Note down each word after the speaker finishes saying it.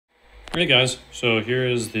Hey guys, so here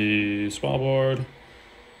is the Svalboard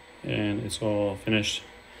and it's all finished.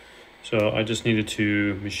 So I just needed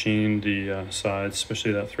to machine the sides,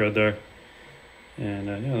 especially that thread there. And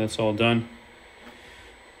yeah, that's all done.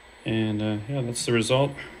 And yeah, that's the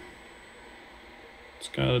result. It's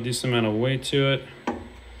got a decent amount of weight to it.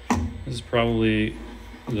 This is probably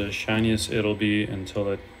the shiniest it'll be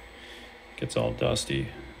until it gets all dusty.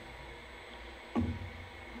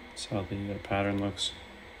 That's how the pattern looks.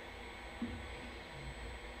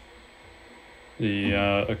 The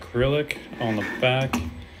acrylic on the back,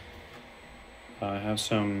 I have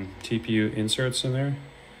some TPU inserts in there,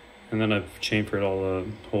 and then I've chamfered all the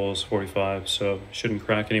holes 45, so it shouldn't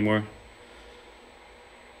crack anymore.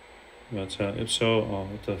 But if so, I'll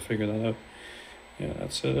have to figure that out. Yeah,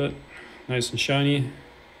 that's it. Nice and shiny.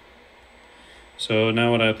 So now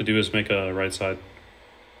what I have to do is make a right side.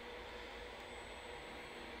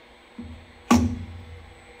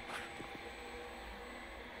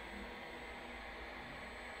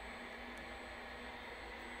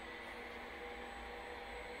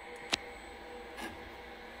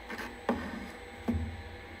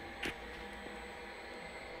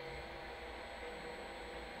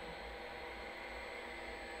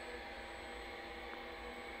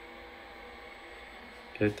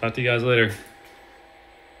 Okay, talk to you guys later.